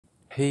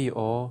Hey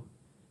all,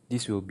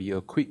 this will be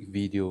a quick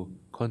video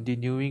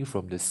continuing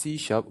from the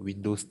C#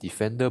 Windows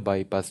Defender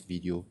bypass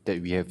video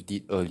that we have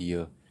did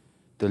earlier.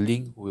 The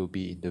link will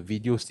be in the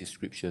video's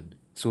description.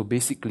 So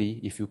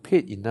basically, if you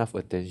paid enough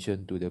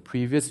attention to the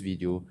previous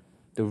video,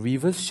 the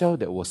reverse shell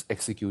that was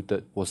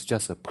executed was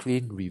just a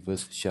plain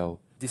reverse shell.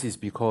 This is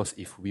because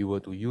if we were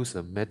to use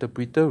a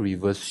Meterpreter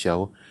reverse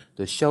shell,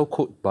 the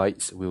shellcode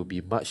bytes will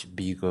be much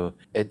bigger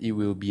and it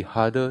will be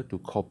harder to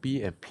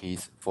copy and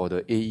paste for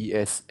the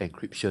AES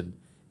encryption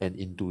and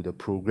into the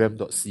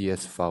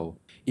program.cs file.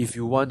 If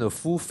you want a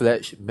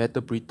full-fledged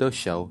Meterpreter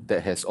shell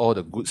that has all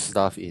the good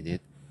stuff in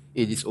it,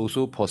 it is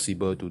also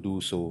possible to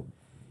do so.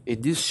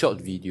 In this short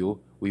video,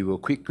 we will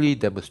quickly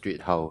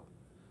demonstrate how.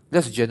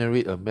 Let's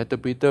generate a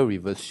Meterpreter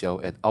reverse shell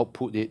and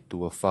output it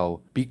to a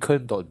file,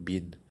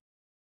 beacon.bin.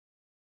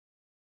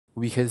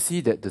 We can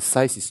see that the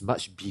size is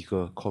much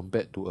bigger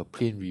compared to a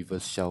plain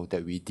reverse shell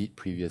that we did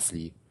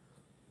previously.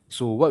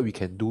 So what we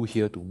can do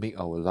here to make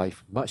our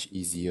life much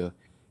easier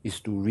is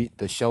to read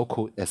the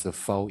shellcode as a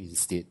file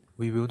instead.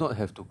 We will not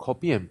have to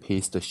copy and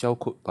paste the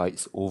shellcode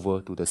bytes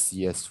over to the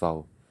CS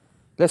file.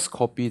 Let's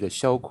copy the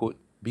shellcode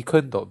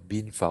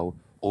beacon.bin file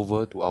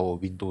over to our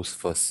Windows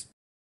first.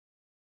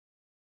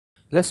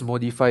 Let's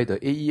modify the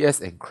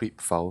AES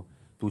encrypt file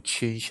to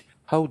change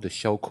how the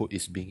shellcode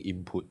is being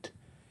input.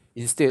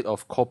 Instead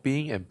of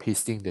copying and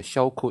pasting the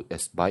shellcode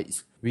as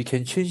bytes, we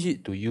can change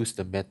it to use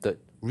the method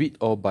read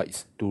all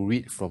bytes to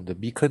read from the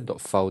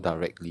beacon.file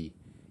directly.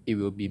 It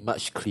will be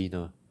much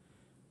cleaner.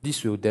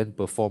 This will then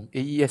perform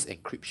AES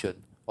encryption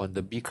on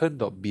the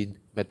beacon.bin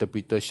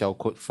Meterpreter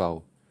shellcode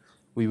file.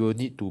 We will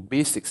need to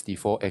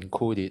base64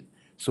 encode it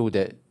so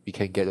that we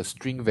can get a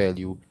string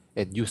value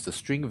and use the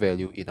string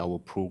value in our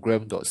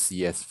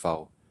program.cs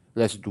file.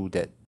 Let's do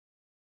that.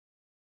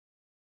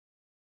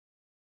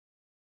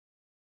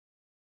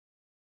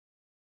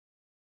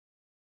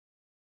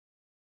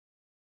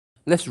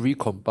 Let's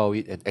recompile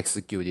it and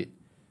execute it.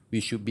 We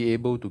should be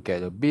able to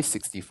get a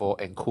base64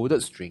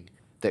 encoded string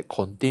that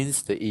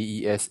contains the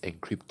AES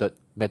encrypted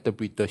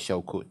Meterpreter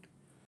shellcode.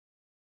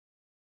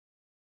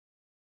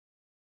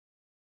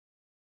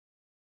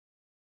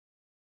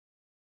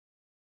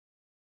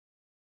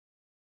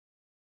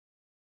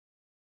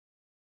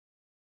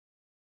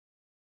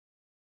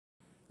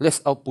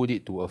 Let's output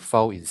it to a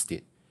file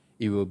instead.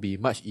 It will be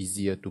much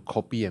easier to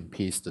copy and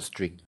paste the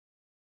string.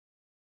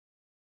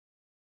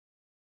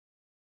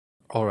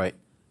 Alright,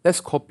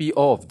 let's copy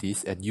all of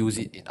this and use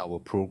it in our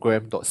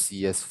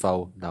program.cs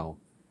file now.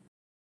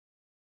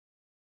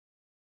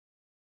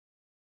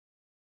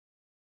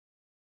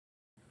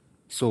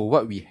 So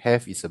what we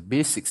have is a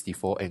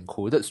base64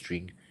 encoded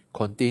string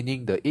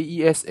containing the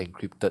AES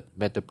encrypted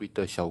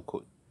Meterpreter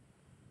shellcode.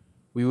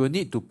 We will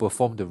need to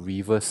perform the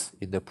reverse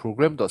in the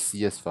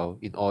program.cs file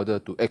in order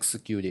to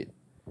execute it.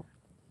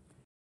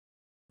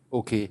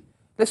 Okay,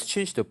 let's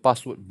change the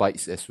password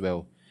bytes as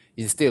well.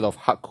 Instead of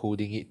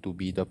hard-coding it to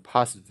be the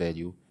pass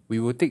value, we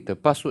will take the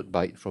password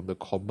byte from the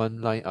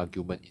command line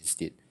argument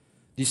instead.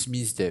 This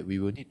means that we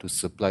will need to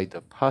supply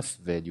the pass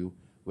value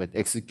when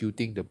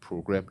executing the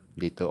program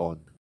later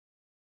on.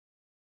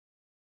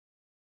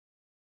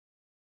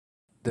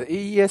 The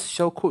AES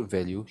shellcode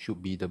value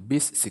should be the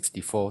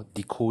base64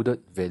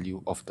 decoded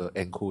value of the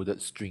encoded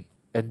string.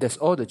 And that's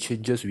all the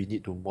changes we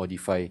need to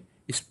modify.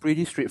 It's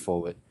pretty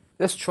straightforward.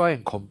 Let's try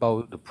and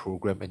compile the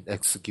program and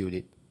execute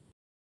it.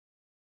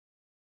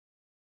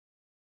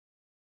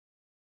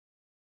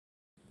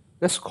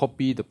 Let's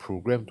copy the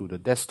program to the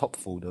desktop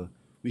folder,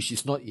 which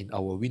is not in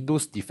our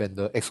Windows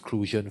Defender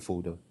exclusion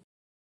folder.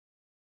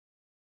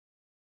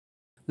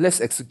 Let's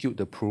execute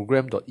the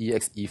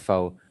program.exe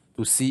file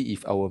to see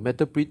if our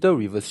Meterpreter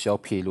reverse shell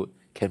payload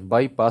can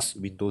bypass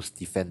Windows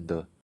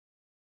Defender.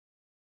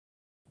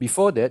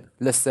 Before that,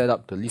 let's set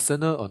up the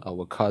listener on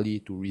our Kali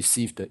to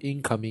receive the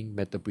incoming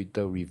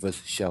Meterpreter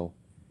reverse shell.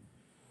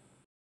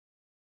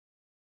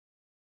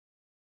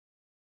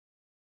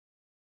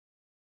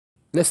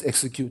 Let's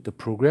execute the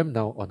program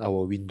now on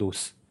our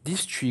Windows.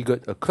 This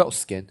triggered a cloud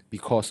scan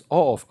because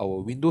all of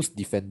our Windows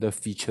Defender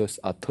features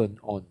are turned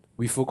on.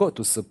 We forgot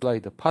to supply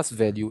the pass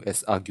value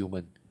as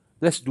argument.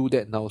 Let's do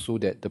that now so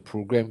that the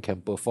program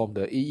can perform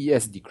the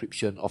AES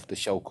decryption of the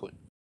shellcode.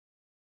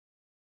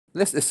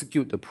 Let's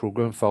execute the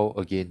program file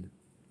again.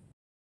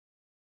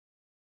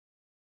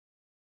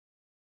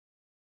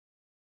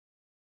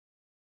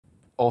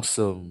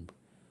 Awesome!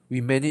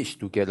 We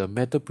managed to get a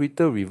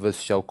Meterpreter reverse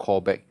shell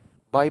callback,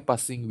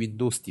 bypassing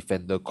Windows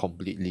Defender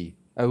completely.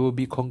 I will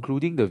be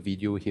concluding the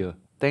video here.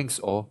 Thanks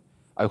all.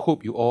 I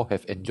hope you all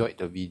have enjoyed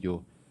the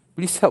video.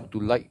 Please help to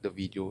like the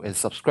video and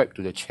subscribe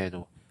to the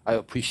channel. I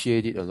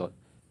appreciate it a lot.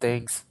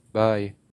 Thanks. Bye.